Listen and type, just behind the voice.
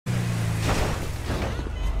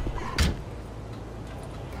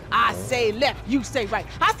say left, you say right.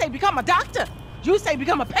 I say become a doctor. You say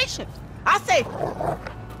become a patient. I say,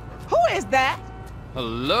 who is that?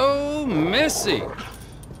 Hello, Missy.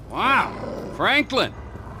 Wow, Franklin.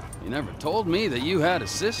 You never told me that you had a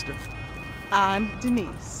sister. I'm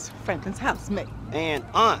Denise, Franklin's housemate. And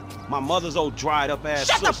Aunt, my mother's old dried-up ass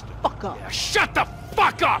sister. Shut the fuck up! Yeah, shut the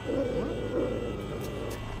fuck up!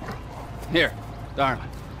 Here, darling,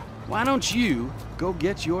 why don't you go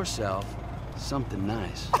get yourself something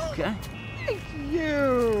nice, okay? Thank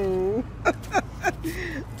you.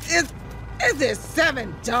 Is it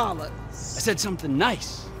 $7? I said something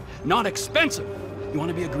nice, not expensive. You want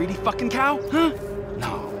to be a greedy fucking cow, huh?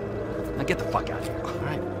 No. Now get the fuck out of here, all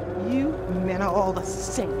right? You men are all the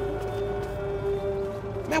same.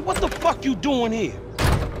 Man, what the fuck you doing here?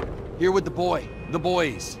 Here with the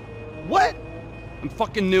boys. What? I'm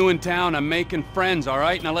fucking new in town. I'm making friends, all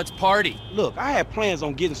right? Now let's party. Look, I had plans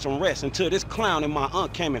on getting some rest until this clown and my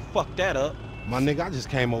aunt came and fucked that up. My nigga, I just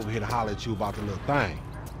came over here to holler at you about the little thing.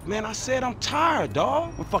 Man, I said I'm tired,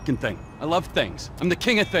 dawg. What fucking thing? I love things. I'm the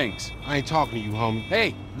king of things. I ain't talking to you, homie.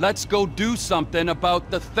 Hey, let's go do something about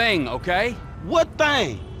the thing, okay? What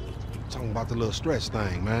thing? I'm talking about the little stretch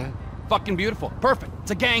thing, man. Fucking beautiful. Perfect.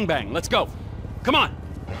 It's a gangbang. Let's go. Come on.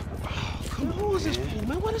 Oh, come on, Who is this fool,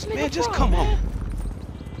 man? What is nigga Man, just from, come man? on.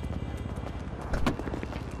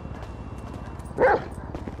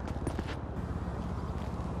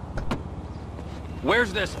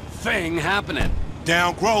 Where's this thing happening?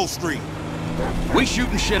 Down Grove Street. We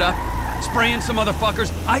shooting shit up, spraying some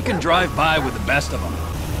motherfuckers. I can drive by with the best of them.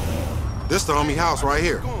 This the homie house right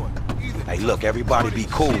here. Hey, look, everybody be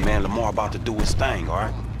cool, man. Lamar about to do his thing, all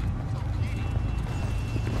right?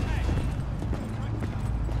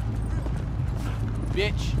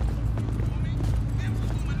 Bitch.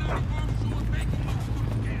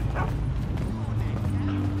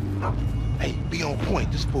 Hey, be on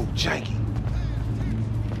point. This fool janky.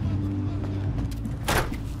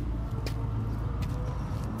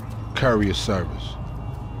 Courier service.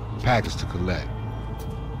 Package to collect.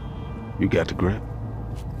 You got the grip?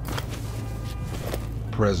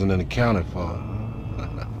 Present and accounted for.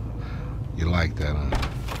 You like that, huh?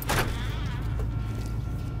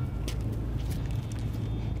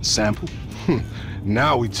 Sample?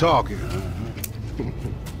 Now we talking.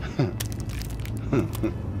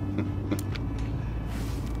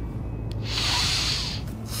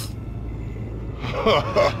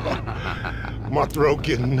 My throat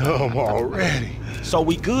getting numb already. So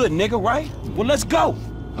we good, nigga, right? Well, let's go.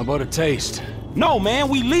 How about a taste? No, man,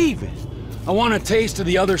 we leaving. I want a taste of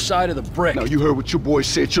the other side of the brick. Now, you heard what your boy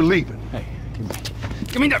said. You're leaving. Hey,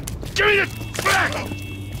 give me the back!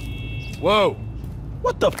 Whoa.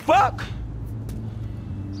 What the fuck?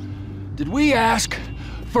 Did we ask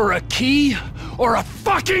for a key or a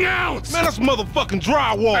fucking ounce? Man, that's motherfucking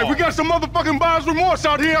drywall. Hey, we got some motherfucking buyer's remorse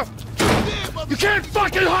out here. You can't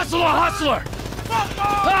fucking hustle a hustler! Fuck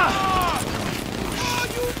off! Ah! Oh,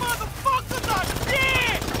 you motherfuckers are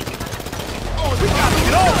dead! Oh, we gotta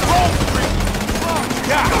get off Grove Street.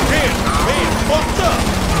 God damn, man, fucked up.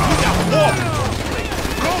 We got water.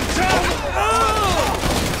 Go, Tom.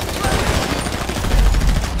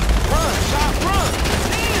 Run, shot, run.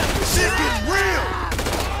 Damn, this shit getting real.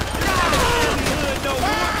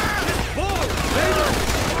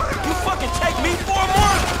 You fucking take me for a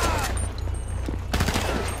mark?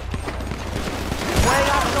 Way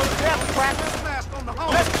out of those death crackers.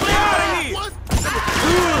 Let's clear out of here.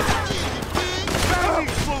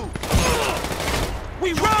 We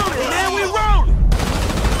rolling, man, we rolling.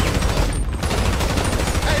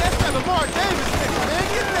 Hey, that's that Lamar Davis nigga, man.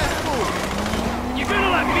 Get that fool. You gonna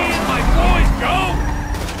let me and my boys go?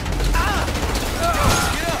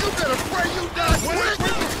 You better pray you die quick.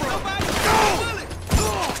 Go!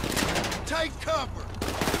 Take cover.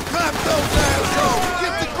 Clap those assholes.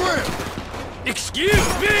 Get the grip. Excuse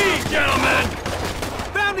me, gentlemen!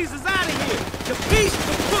 Bounties is out of here. The beast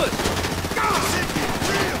was pushed. Shit get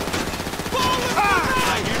real.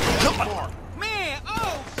 Come on. Man, oh,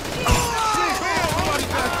 Shit, man, somebody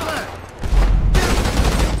got flat.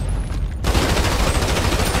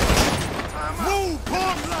 Move,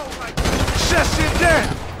 pump. Shut shit down.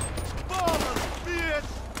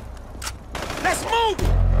 let's move it.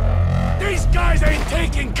 These guys ain't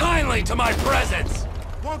taking kindly to my presence!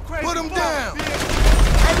 Put him down.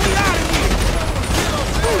 Hey, we out of here.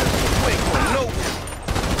 Wait for no.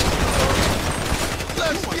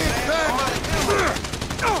 Let's get back.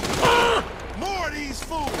 More of these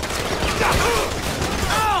fools.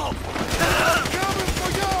 Oh! Coming for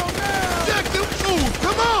y'all now. Check them fools.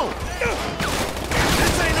 Come on.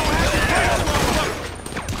 This ain't no happy place.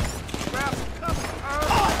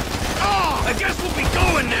 I guess we'll be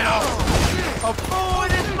going now!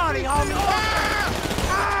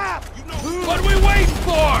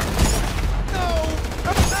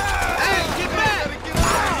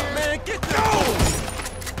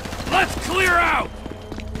 Let's clear out!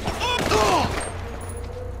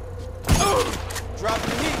 Drop the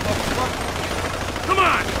heat, motherfucker. Come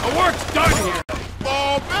on, our work's done here.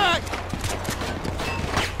 Fall back!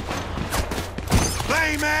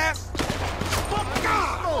 Lame ass! Fuck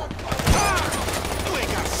God! You ain't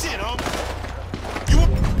got shit, homie. You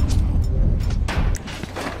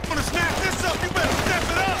wanna snap this up? You better step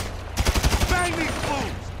it up! Bang these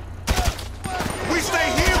fools! We stay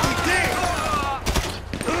here, we dead!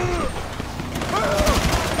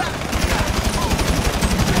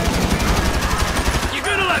 You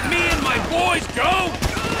gonna let me and my boys go?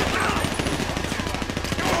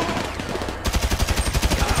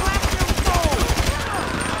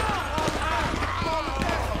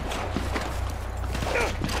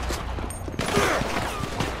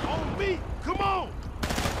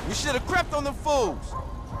 We should have crept on them fools.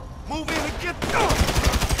 Move in and get... Come on,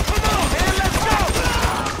 man, let's go!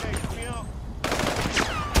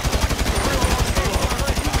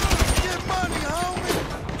 Get money,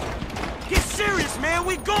 homie! Get serious, man,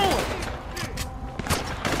 we going!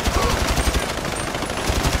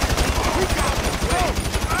 We got to go!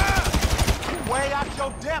 You way out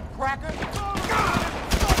your depth, cracker!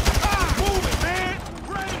 Move it, man!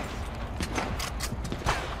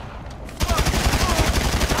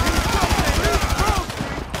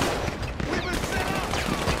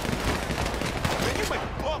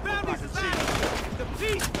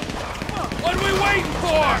 What are we waiting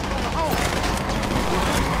for?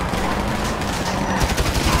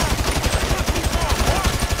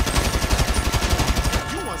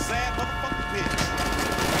 You one sad motherfucking bitch.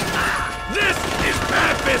 This is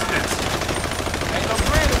bad business! Ain't no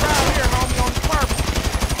grand around here, homie, on purpose.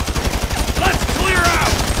 Let's clear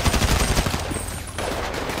out!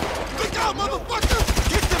 Look out, motherfucker!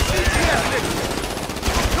 Get them seats here, nigga.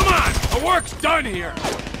 Come on, our work's done here.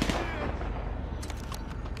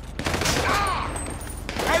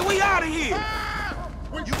 Hey, we out of here!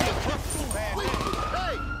 You get fucked too, man.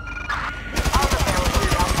 Hey!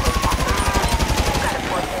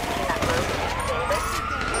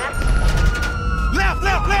 Left,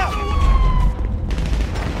 left, left!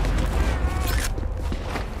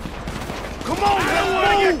 Come on, I don't want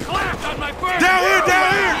to get clapped on my birthday! Down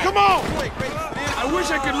here, come on! I wish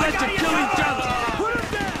I could let you kill each other.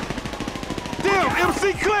 Damn,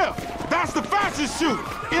 MC Cliff! That's the fastest shooter!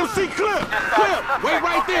 MC Cliff! Cliff! Wait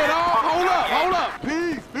right there, dog! Hold up!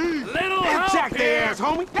 Peace! Little help Jack their here. ass,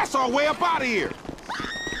 homie! That's our way up out of here!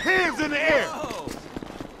 Hands in the air!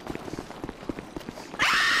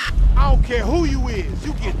 I don't care who you is,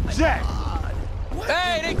 you get jacked!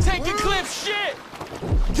 Hey, they taking Cliff shit!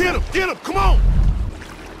 Get him! Come on!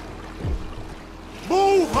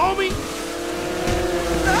 Move, homie!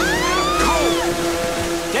 Cold!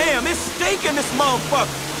 Damn, it's stinking this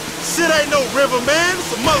motherfucker! Shit ain't no river, man.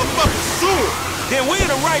 It's a motherfucking sewer. Then we in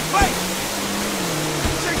the right place.